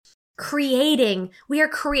creating. We are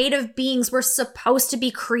creative beings. We're supposed to be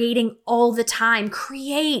creating all the time.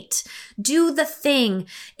 Create. Do the thing.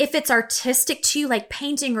 If it's artistic to you, like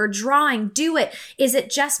painting or drawing, do it. Is it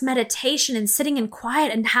just meditation and sitting in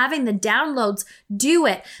quiet and having the downloads? Do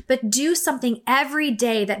it. But do something every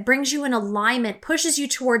day that brings you in alignment, pushes you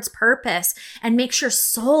towards purpose, and makes your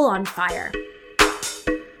soul on fire.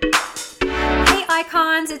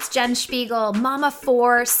 Icons, it's Jen Spiegel, mama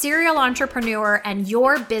 4, serial entrepreneur, and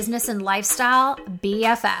your business and lifestyle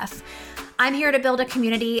BFF. I'm here to build a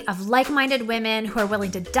community of like-minded women who are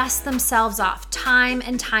willing to dust themselves off time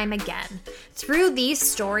and time again. Through these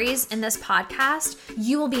stories in this podcast,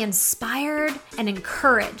 you will be inspired and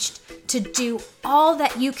encouraged to do all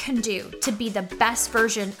that you can do to be the best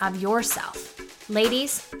version of yourself.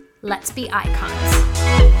 Ladies, let's be icons.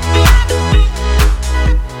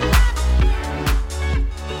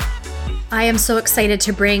 I am so excited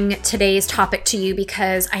to bring today's topic to you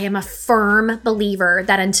because I am a firm believer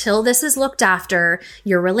that until this is looked after,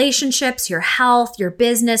 your relationships, your health, your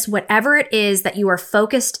business, whatever it is that you are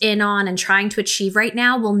focused in on and trying to achieve right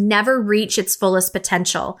now will never reach its fullest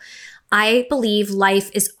potential. I believe life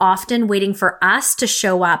is often waiting for us to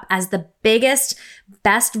show up as the biggest,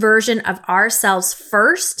 best version of ourselves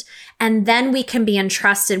first, and then we can be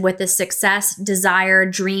entrusted with the success, desire,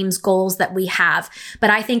 dreams, goals that we have. But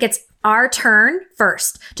I think it's our turn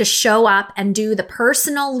first to show up and do the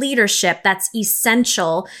personal leadership that's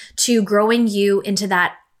essential to growing you into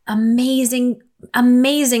that amazing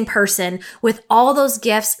person with all those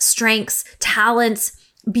gifts, strengths, talents,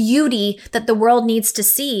 beauty that the world needs to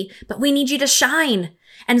see. But we need you to shine.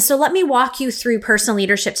 And so let me walk you through personal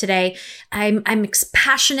leadership today. I'm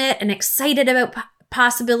passionate and excited about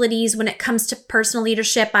possibilities when it comes to personal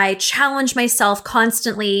leadership. I challenge myself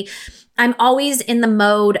constantly. I'm always in the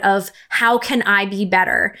mode of how can I be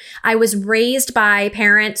better? I was raised by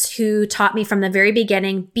parents who taught me from the very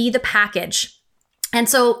beginning, be the package. And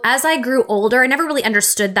so as I grew older, I never really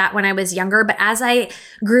understood that when I was younger, but as I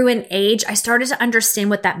grew in age, I started to understand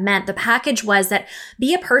what that meant. The package was that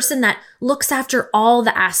be a person that looks after all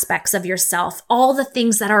the aspects of yourself, all the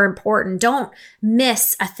things that are important. Don't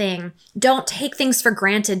miss a thing. Don't take things for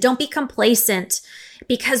granted. Don't be complacent.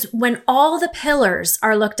 Because when all the pillars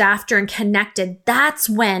are looked after and connected, that's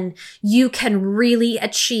when you can really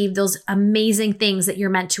achieve those amazing things that you're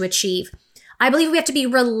meant to achieve. I believe we have to be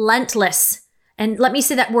relentless. And let me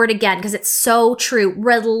say that word again, because it's so true.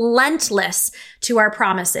 Relentless to our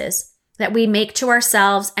promises that we make to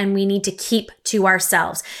ourselves and we need to keep to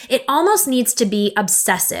ourselves. It almost needs to be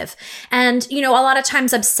obsessive. And, a lot of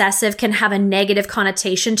times obsessive can have a negative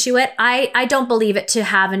connotation to it. I don't believe it to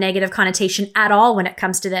have a negative connotation at all when it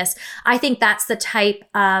comes to this. I think that's the type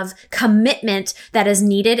of commitment that is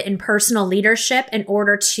needed in personal leadership in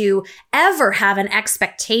order to ever have an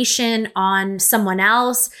expectation on someone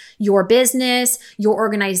else, your business, your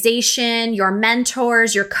organization, your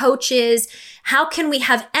mentors, your coaches. How can we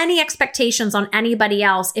have any expectations on anybody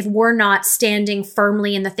else if we're not standing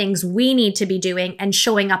firmly in the things we need to be doing and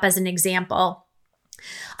showing up as an example?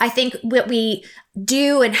 I think what we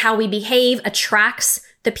do and how we behave attracts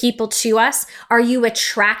the people to us. Are you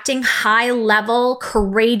attracting high level,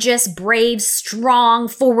 courageous, brave, strong,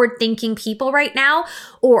 forward-thinking people right now?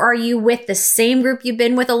 Or are you with the same group you've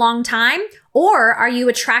been with a long time? Or are you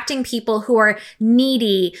attracting people who are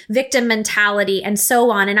needy, victim mentality, and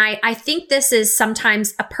so on? And I think this is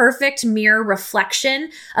sometimes a perfect mirror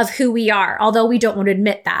reflection of who we are, although we don't want to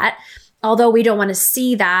admit that. Although we don't want to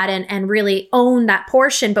see that and really own that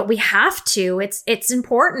portion, but we have to. It's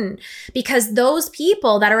important because those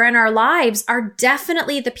people that are in our lives are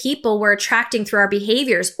definitely the people we're attracting through our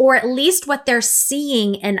behaviors, or at least what they're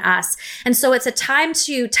seeing in us. And so it's a time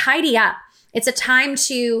to tidy up. It's a time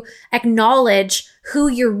to acknowledge who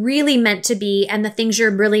you're really meant to be and the things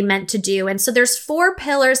you're really meant to do. And so there's 4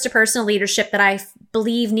 pillars to personal leadership that I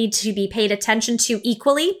believe need to be paid attention to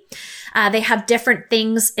equally. They have different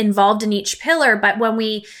things involved in each pillar, but when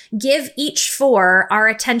we give each 4 our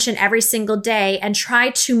attention every single day and try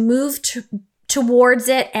to move towards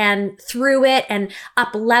it and through it and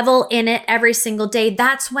up level in it every single day,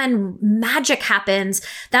 that's when magic happens.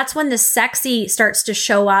 That's when the sexy starts to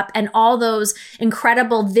show up and all those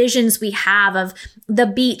incredible visions we have of the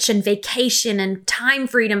beach and vacation and time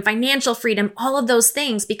freedom, financial freedom, all of those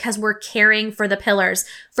things, because we're caring for the pillars.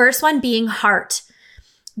 First one being heart.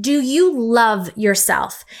 Do you love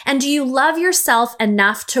yourself? And do you love yourself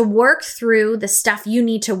enough to work through the stuff you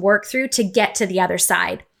need to work through to get to the other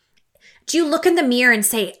side? Do you look in the mirror and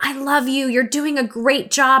say, I love you, you're doing a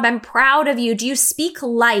great job, I'm proud of you? Do you speak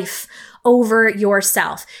life over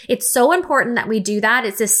yourself? It's so important that we do that.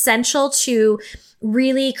 It's essential to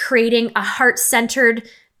really creating a heart-centered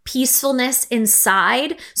peacefulness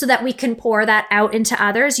inside so that we can pour that out into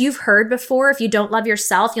others. You've heard before, if you don't love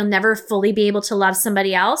yourself, you'll never fully be able to love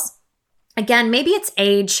somebody else. Again, maybe it's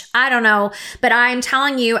age. I don't know. But I'm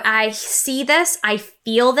telling you, I see this, I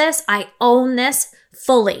feel this, I own this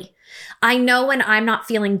fully. I know when I'm not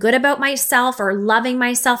feeling good about myself or loving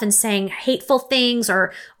myself and saying hateful things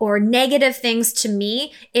or negative things to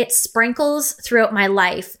me, it sprinkles throughout my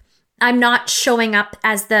life. I'm not showing up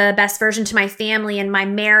as the best version to my family and my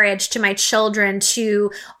marriage, to my children,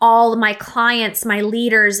 to all my clients, my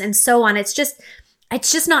leaders, and so on. It's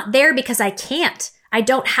just not there because I can't. I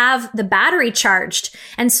don't have the battery charged.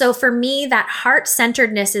 And so for me, that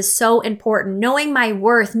heart-centeredness is so important. Knowing my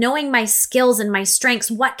worth, knowing my skills and my strengths.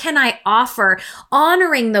 What can I offer?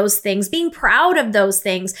 Honoring those things, being proud of those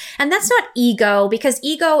things. And that's not ego, because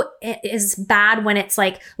ego is bad when it's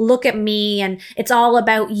like, look at me and it's all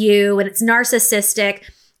about you and it's narcissistic.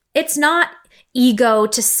 It's not ego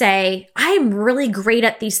to say, I'm really great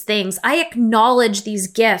at these things. I acknowledge these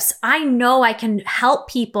gifts. I know I can help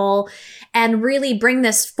people and really bring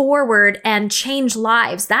this forward and change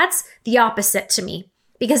lives. That's the opposite to me,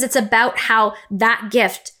 because it's about how that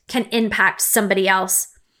gift can impact somebody else.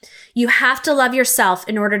 You have to love yourself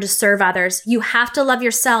in order to serve others. You have to love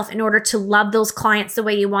yourself in order to love those clients the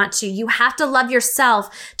way you want to. You have to love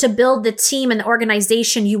yourself to build the team and the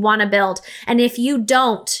organization you want to build. And if you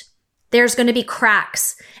don't, there's going to be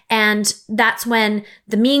cracks. And that's when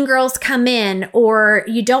the mean girls come in, or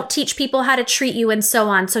you don't teach people how to treat you and so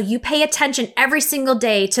on. So you pay attention every single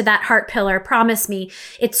day to that heart pillar. Promise me.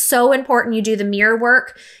 It's so important. You do the mirror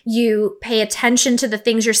work. You pay attention to the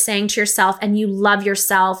things you're saying to yourself, and you love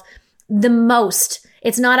yourself the most.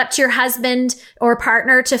 It's not up to your husband or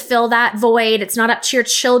partner to fill that void. It's not up to your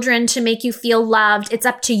children to make you feel loved. It's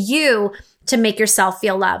up to you to make yourself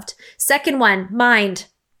feel loved. Second one, mind.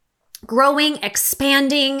 Growing,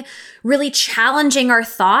 expanding, really challenging our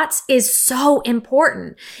thoughts is so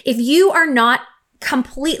important. If you are not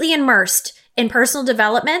completely immersed in personal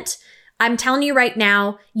development, I'm telling you right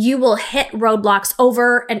now, you will hit roadblocks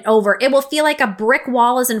over and over. It will feel like a brick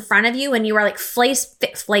wall is in front of you and you are like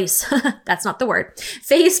that's not the word,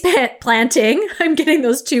 face planting. I'm getting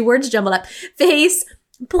those two words jumbled up. Face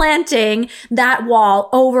planting that wall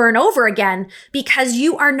over and over again, because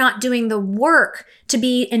you are not doing the work to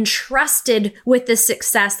be entrusted with the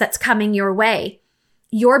success that's coming your way.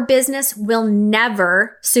 Your business will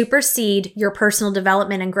never supersede your personal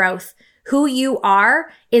development and growth. Who you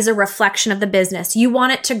are is a reflection of the business. You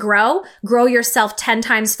want it to grow yourself 10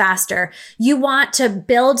 times faster. You want to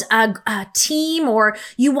build a team, or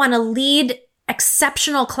you want to lead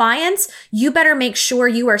exceptional clients, you better make sure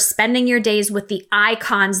you are spending your days with the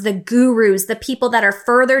icons, the gurus, the people that are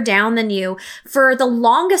further down than you. For the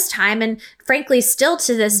longest time, and frankly, still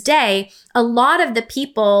to this day, a lot of the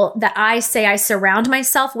people that I say I surround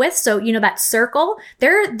myself with, so, that circle,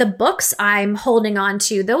 they're the books I'm holding on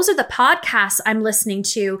to. Those are the podcasts I'm listening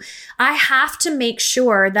to. I have to make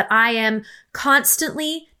sure that I am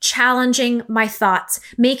constantly challenging my thoughts,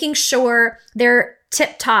 making sure they're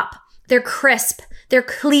tip top. They're crisp, they're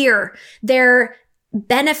clear, they're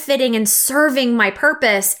benefiting and serving my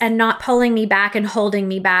purpose and not pulling me back and holding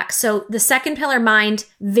me back. So the second pillar, mind,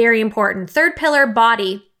 very important. Third pillar,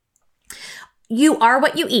 body. You are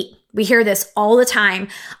what you eat. We hear this all the time.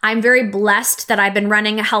 I'm very blessed that I've been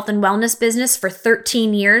running a health and wellness business for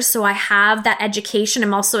 13 years. So I have that education.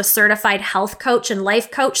 I'm also a certified health coach and life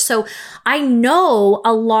coach. So I know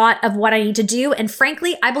a lot of what I need to do. And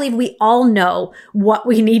frankly, I believe we all know what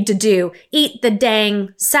we need to do. Eat the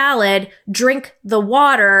dang salad, drink the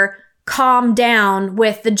water, calm down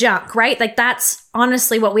with the junk, right? Like that's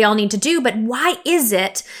honestly what we all need to do. But why is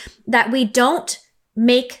it that we don't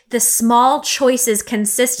make the small choices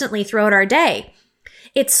consistently throughout our day?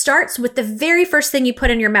 It starts with the very first thing you put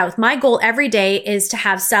in your mouth. My goal every day is to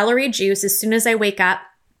have celery juice as soon as I wake up.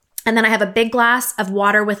 And then I have a big glass of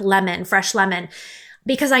water with lemon, fresh lemon,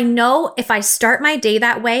 because I know if I start my day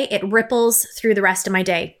that way, it ripples through the rest of my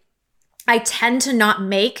day. I tend to not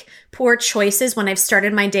make poor choices when I've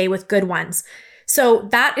started my day with good ones. So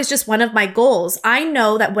that is just one of my goals. I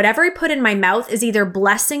know that whatever I put in my mouth is either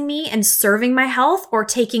blessing me and serving my health or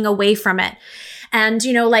taking away from it. And,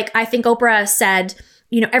 like I think Oprah said,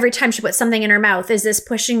 every time she puts something in her mouth, is this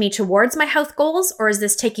pushing me towards my health goals or is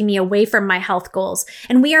this taking me away from my health goals?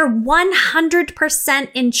 And we are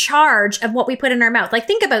 100% in charge of what we put in our mouth. Like,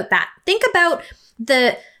 think about that. Think about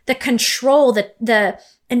the control, the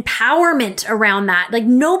empowerment around that. Like,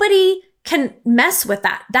 nobody can mess with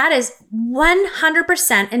that. That is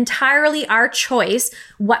 100% entirely our choice.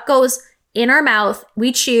 What goes in our mouth,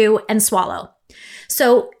 we chew and swallow.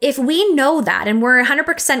 So if we know that and we're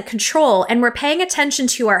 100% control and we're paying attention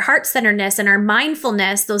to our heart-centeredness and our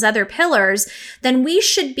mindfulness, those other pillars, then we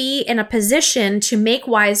should be in a position to make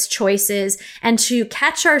wise choices and to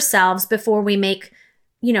catch ourselves before we make,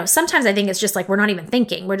 sometimes I think it's just like we're not even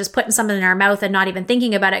thinking. We're just putting something in our mouth and not even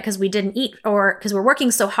thinking about it because we didn't eat or because we're working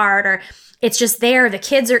so hard, or it's just there, the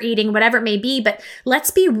kids are eating, whatever it may be. But let's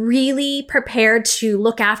be really prepared to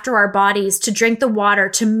look after our bodies, to drink the water,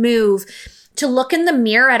 to move, to look in the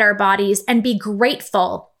mirror at our bodies and be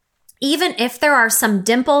grateful, even if there are some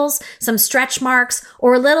dimples, some stretch marks,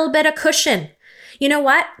 or a little bit of cushion. You know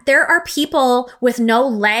what? There are people with no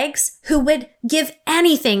legs who would give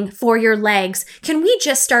anything for your legs. Can we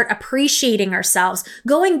just start appreciating ourselves,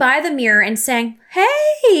 going by the mirror and saying,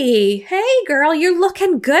 hey girl, you're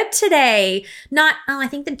looking good today. Not, I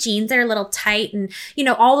think the jeans are a little tight, and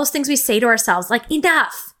all those things we say to ourselves, like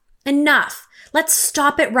enough. Let's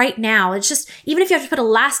stop it right now. It's just, even if you have to put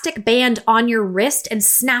elastic band on your wrist and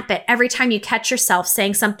snap it every time you catch yourself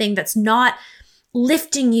saying something that's not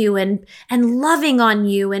lifting you and loving on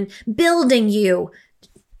you and building you.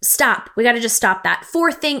 Stop. We got to just stop that.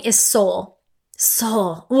 Fourth thing is soul.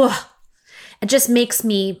 Ugh. It just makes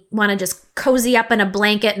me want to just cozy up in a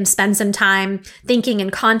blanket and spend some time thinking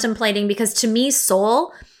and contemplating, because to me,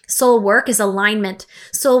 soul work is alignment.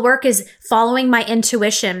 Soul work is following my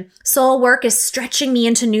intuition. Soul work is stretching me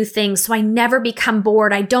into new things so I never become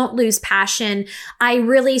bored. I don't lose passion. I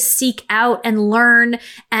really seek out and learn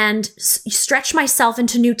and stretch myself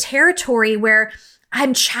into new territory where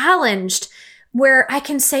I'm challenged, where I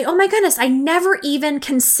can say, oh my goodness, I never even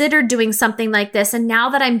considered doing something like this. And now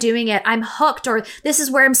that I'm doing it, I'm hooked, or this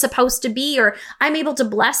is where I'm supposed to be, or I'm able to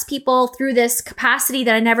bless people through this capacity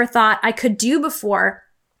that I never thought I could do before.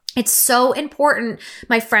 It's so important,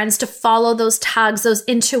 my friends, to follow those tugs, those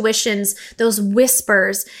intuitions, those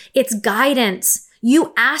whispers. It's guidance.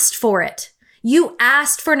 You asked for it. You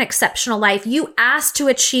asked for an exceptional life. You asked to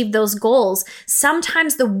achieve those goals.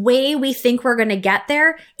 Sometimes the way we think we're going to get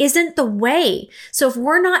there isn't the way. So if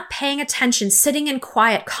we're not paying attention, sitting in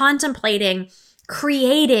quiet, contemplating,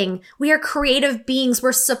 creating. We are creative beings.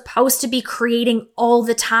 We're supposed to be creating all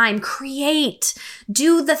the time. Create.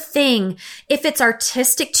 Do the thing. If it's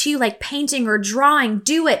artistic to you, like painting or drawing,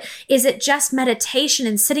 do it. Is it just meditation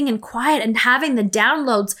and sitting in quiet and having the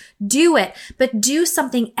downloads? Do it. But do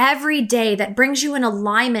something every day that brings you in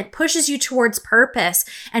alignment, pushes you towards purpose,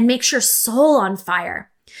 and makes your soul on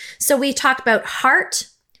fire. So we talked about heart.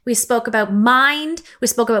 We spoke about mind, we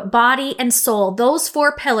spoke about body and soul, those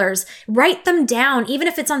 4 pillars. Write them down, even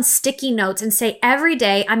if it's on sticky notes, and say every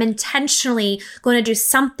day I'm intentionally going to do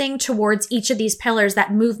something towards each of these pillars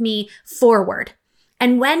that move me forward.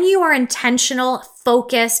 And when you are intentional,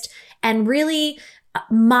 focused, and really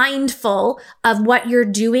mindful of what you're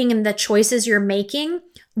doing and the choices you're making,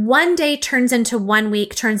 one day turns into 1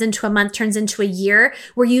 week, turns into a month, turns into a year,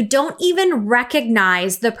 where you don't even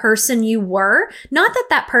recognize the person you were. Not that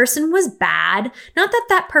that person was bad, not that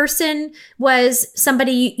that person was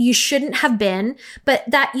somebody you shouldn't have been, but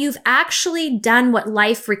that you've actually done what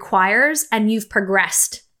life requires and you've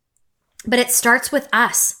progressed. But it starts with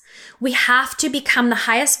us. We have to become the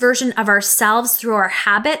highest version of ourselves through our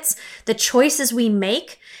habits, the choices we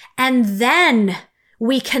make, and then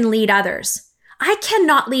we can lead others. I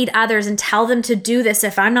cannot lead others and tell them to do this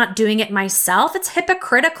if I'm not doing it myself. It's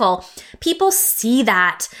hypocritical. People see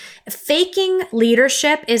that. Faking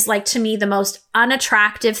leadership is, like, to me, the most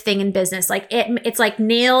unattractive thing in business. Like it's like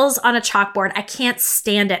nails on a chalkboard. I can't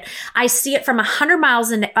stand it. I see it from 100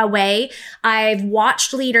 miles away. I've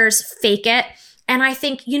watched leaders fake it. And I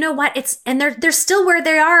think, you know what? They're still where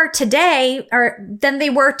they are today, or than they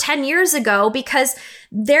were 10 years ago, because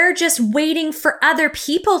they're just waiting for other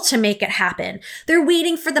people to make it happen. They're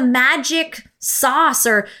waiting for the magic sauce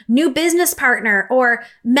or new business partner or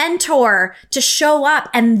mentor to show up.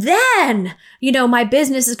 And then, my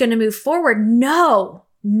business is going to move forward. No.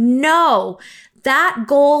 That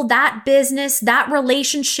goal, that business, that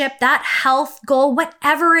relationship, that health goal,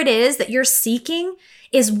 whatever it is that you're seeking,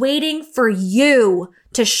 is waiting for you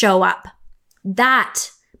to show up.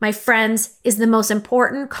 That, my friends, is the most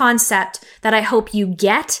important concept that I hope you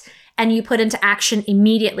get and you put into action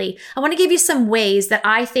immediately. I want to give you some ways that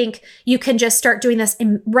I think you can just start doing this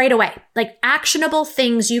right away, like actionable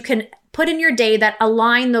things you can put in your day that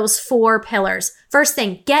align those 4 pillars. First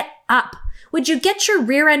thing, get up. Would you get your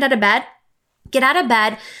rear end out of bed? Get out of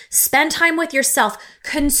bed, spend time with yourself,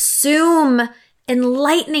 consume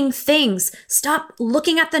enlightening things. Stop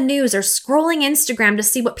looking at the news or scrolling Instagram to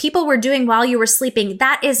see what people were doing while you were sleeping.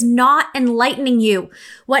 That is not enlightening you.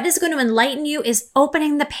 What is going to enlighten you is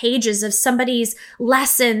opening the pages of somebody's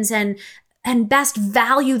lessons and and best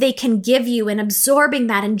value they can give you, and absorbing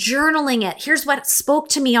that and journaling it. Here's what spoke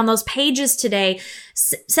to me on those pages today.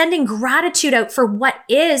 Sending gratitude out for what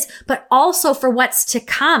is, but also for what's to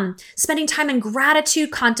come. Spending time in gratitude,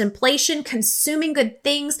 contemplation, consuming good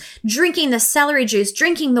things, drinking the celery juice,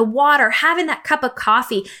 drinking the water, having that cup of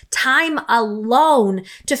coffee, time alone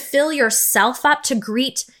to fill yourself up, to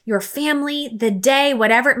greet your family, the day,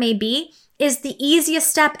 whatever it may be, is the easiest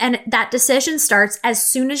step. And that decision starts as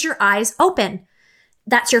soon as your eyes open.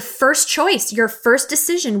 That's your first choice, your first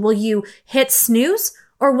decision. Will you hit snooze,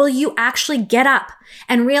 or will you actually get up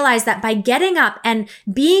and realize that by getting up and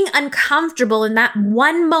being uncomfortable in that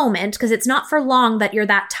one moment, because it's not for long that you're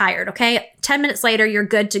that tired, okay? 10 minutes later, you're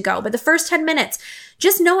good to go. But the first 10 minutes,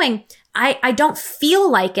 just knowing I don't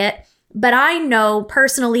feel like it, but I know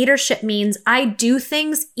personal leadership means I do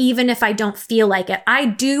things even if I don't feel like it. I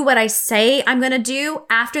do what I say I'm going to do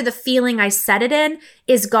after the feeling I set it in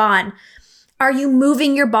is gone. Are you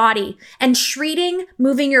moving your body and treating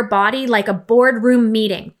moving your body like a boardroom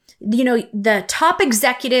meeting? You know, the top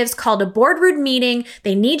executives called a boardroom meeting.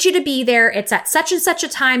 They need you to be there. It's at such and such a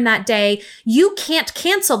time that day. You can't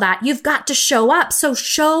cancel that. You've got to show up. So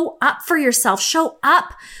show up for yourself. Show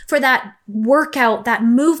up for that workout, that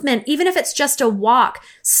movement, even if it's just a walk.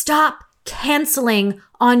 Stop canceling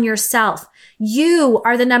on yourself. You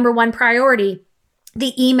are the number one priority.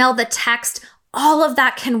 The email, the text, all of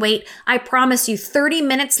that can wait. I promise you, 30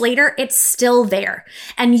 minutes later, it's still there.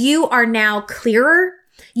 And you are now clearer.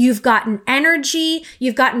 You've gotten energy.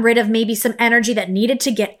 You've gotten rid of maybe some energy that needed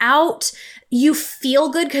to get out. You feel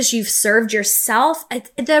good because you've served yourself.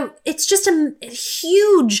 It's just a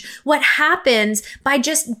huge what happens by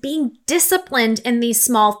just being disciplined in these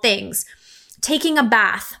small things. Taking a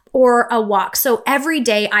bath or a walk. So every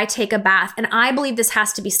day I take a bath, and I believe this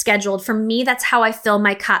has to be scheduled. For me, that's how I fill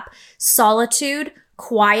my cup. Solitude,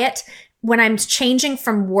 quiet. When I'm changing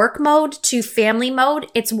from work mode to family mode,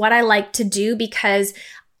 it's what I like to do because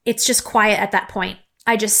it's just quiet at that point.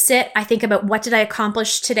 I just sit, I think about what did I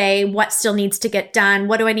accomplish today? What still needs to get done?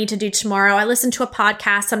 What do I need to do tomorrow? I listen to a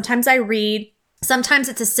podcast. Sometimes I read. Sometimes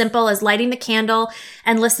it's as simple as lighting the candle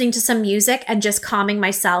and listening to some music and just calming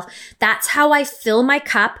myself. That's how I fill my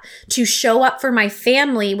cup to show up for my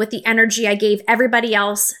family with the energy I gave everybody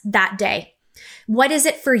else that day. What is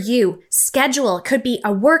it for you? Schedule. It could be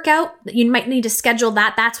a workout. You might need to schedule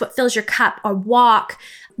that. That's what fills your cup. A walk,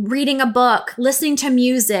 reading a book, listening to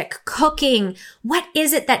music, cooking. What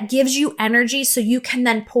is it that gives you energy so you can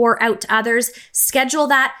then pour out to others? Schedule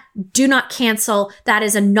that. Do not cancel. That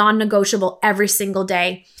is a non-negotiable every single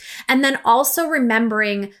day. And then also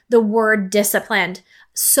remembering the word disciplined.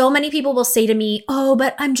 So many people will say to me, oh,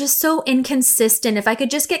 but I'm just so inconsistent. If I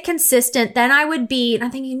could just get consistent, then I would be. And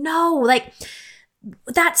I'm thinking, no, like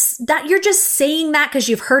that you're just saying that because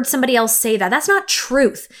you've heard somebody else say that. That's not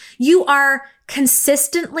truth. You are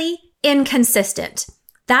consistently inconsistent.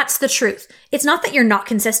 That's the truth. It's not that you're not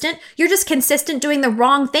consistent. You're just consistent doing the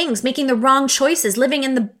wrong things, making the wrong choices, living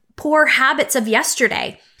in the poor habits of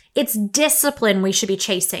yesterday. It's discipline we should be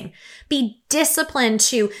chasing. Be disciplined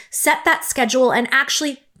to set that schedule and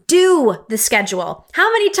actually do the schedule.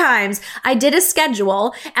 How many times I did a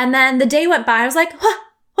schedule and then the day went by, I was like,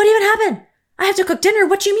 what even happened? I have to cook dinner.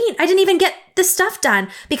 What do you mean? I didn't even get the stuff done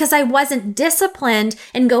because I wasn't disciplined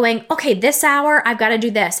in going, okay, this hour, I've got to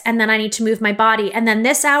do this. And then I need to move my body. And then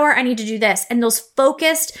this hour, I need to do this. And those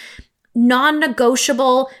focused,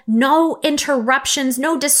 non-negotiable, no interruptions,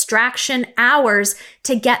 no distraction hours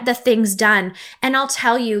to get the things done. And I'll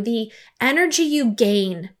tell you, the energy you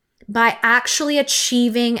gain by actually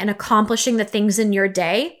achieving and accomplishing the things in your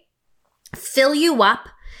day fill you up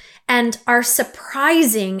and are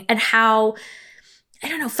surprising at how,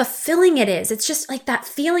 fulfilling it is. It's just like that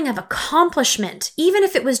feeling of accomplishment. Even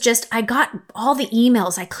if it was just, I got all the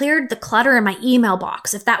emails, I cleared the clutter in my email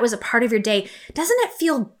box. If that was a part of your day, doesn't it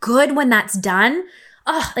feel good when that's done?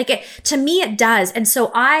 To me, it does. And so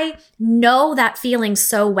I know that feeling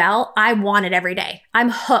so well. I want it every day.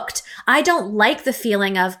 I'm hooked. I don't like the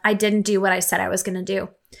feeling of I didn't do what I said I was going to do.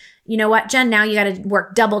 You know what, Jen, now you got to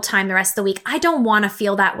work double time the rest of the week. I don't want to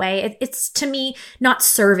feel that way. It's to me not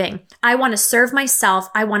serving. I want to serve myself.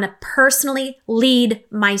 I want to personally lead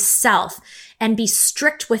myself and be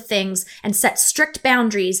strict with things and set strict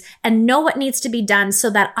boundaries and know what needs to be done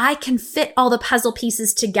so that I can fit all the puzzle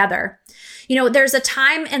pieces together. There's a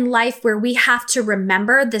time in life where we have to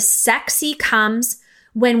remember the sexy comes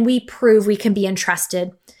when we prove we can be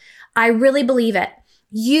entrusted. I really believe it.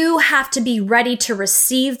 You have to be ready to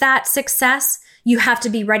receive that success. You have to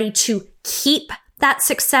be ready to keep that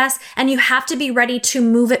success and you have to be ready to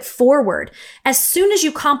move it forward. As soon as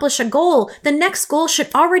you accomplish a goal, the next goal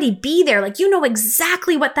should already be there. Like, you know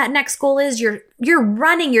exactly what that next goal is. You're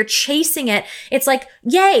running, you're chasing it. It's like,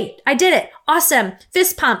 yay, I did it. Awesome.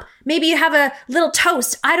 Fist pump. Maybe you have a little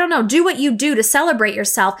toast. I don't know. Do what you do to celebrate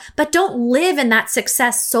yourself, but don't live in that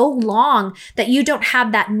success so long that you don't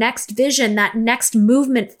have that next vision, that next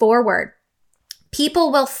movement forward.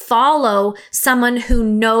 People will follow someone who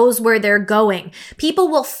knows where they're going. People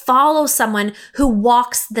will follow someone who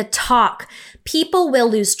walks the talk. People will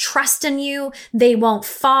lose trust in you. They won't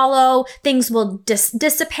follow. Things will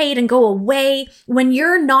dissipate and go away when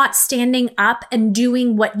you're not standing up and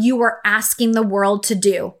doing what you are asking the world to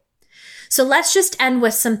do. So let's just end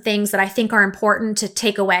with some things that I think are important to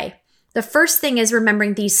take away. The first thing is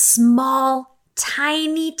remembering these small,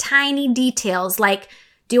 tiny details like,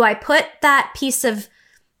 do I put that piece of,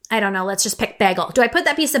 I don't know, let's just pick bagel. Do I put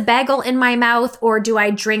that piece of bagel in my mouth or do I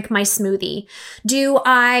drink my smoothie? Do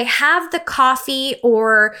I have the coffee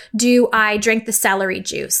or do I drink the celery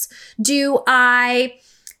juice? Do I,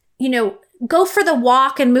 go for the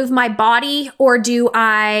walk and move my body or do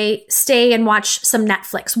I stay and watch some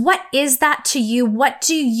Netflix? What is that to you? What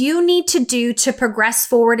do you need to do to progress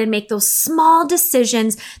forward and make those small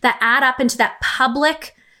decisions that add up into that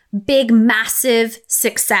public big, massive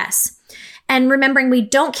success? And remembering we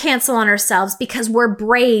don't cancel on ourselves because we're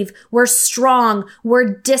brave, we're strong, we're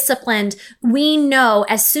disciplined. We know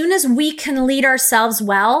as soon as we can lead ourselves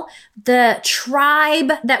well, the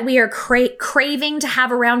tribe that we are craving to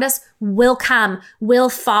have around us will come, will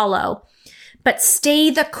follow. But stay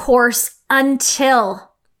the course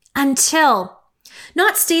until,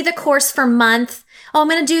 not stay the course for months. Oh, I'm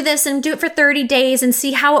going to do this and do it for 30 days and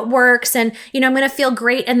see how it works. And, I'm going to feel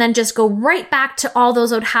great. And then just go right back to all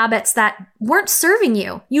those old habits that weren't serving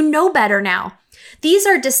you. You know better now. These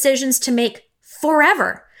are decisions to make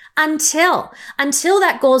forever until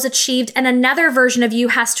that goal is achieved and another version of you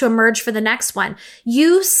has to emerge for the next one.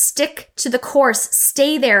 You stick to the course,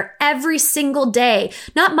 stay there every single day,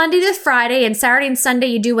 not Monday to Friday and Saturday and Sunday.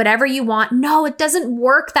 You do whatever you want. No, it doesn't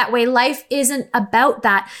work that way. Life isn't about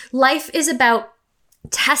that. Life is about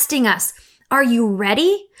testing us. Are you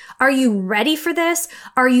ready? Are you ready for this?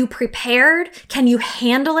 Are you prepared? Can you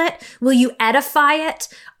handle it? Will you edify it?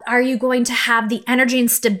 Are you going to have the energy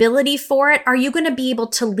and stability for it? Are you going to be able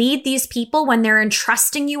to lead these people when they're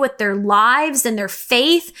entrusting you with their lives and their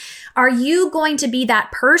faith? Are you going to be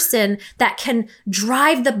that person that can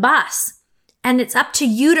drive the bus? And it's up to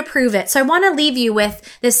you to prove it. So I want to leave you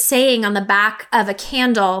with this saying on the back of a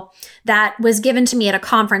candle that was given to me at a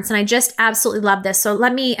conference. And I just absolutely love this. So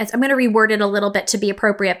I'm going to reword it a little bit to be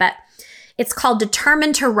appropriate, but it's called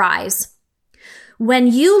determined to rise. When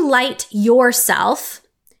you light yourself,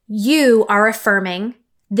 you are affirming,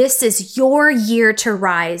 this is your year to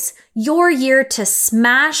rise, your year to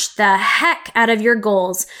smash the heck out of your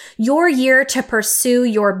goals, your year to pursue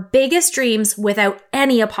your biggest dreams without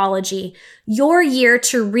any apology, your year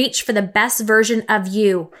to reach for the best version of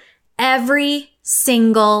you every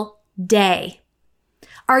single day.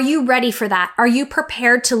 Are you ready for that? Are you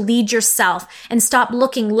prepared to lead yourself and stop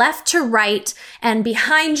looking left to right and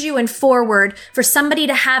behind you and forward for somebody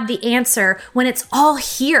to have the answer when it's all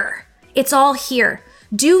here? It's all here.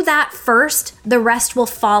 Do that first. The rest will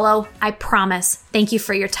follow. I promise. Thank you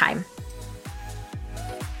for your time.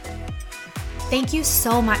 Thank you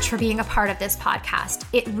so much for being a part of this podcast.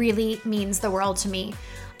 It really means the world to me.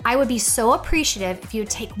 I would be so appreciative if you would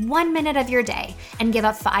take 1 minute of your day and give a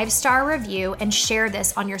 5-star review and share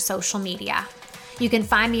this on your social media. You can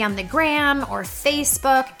find me on the gram or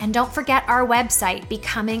Facebook, and don't forget our website,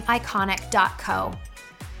 becomingiconic.co.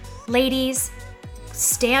 Ladies,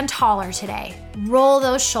 stand taller today. Roll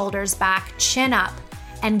those shoulders back, chin up,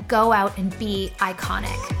 and go out and be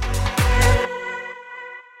iconic.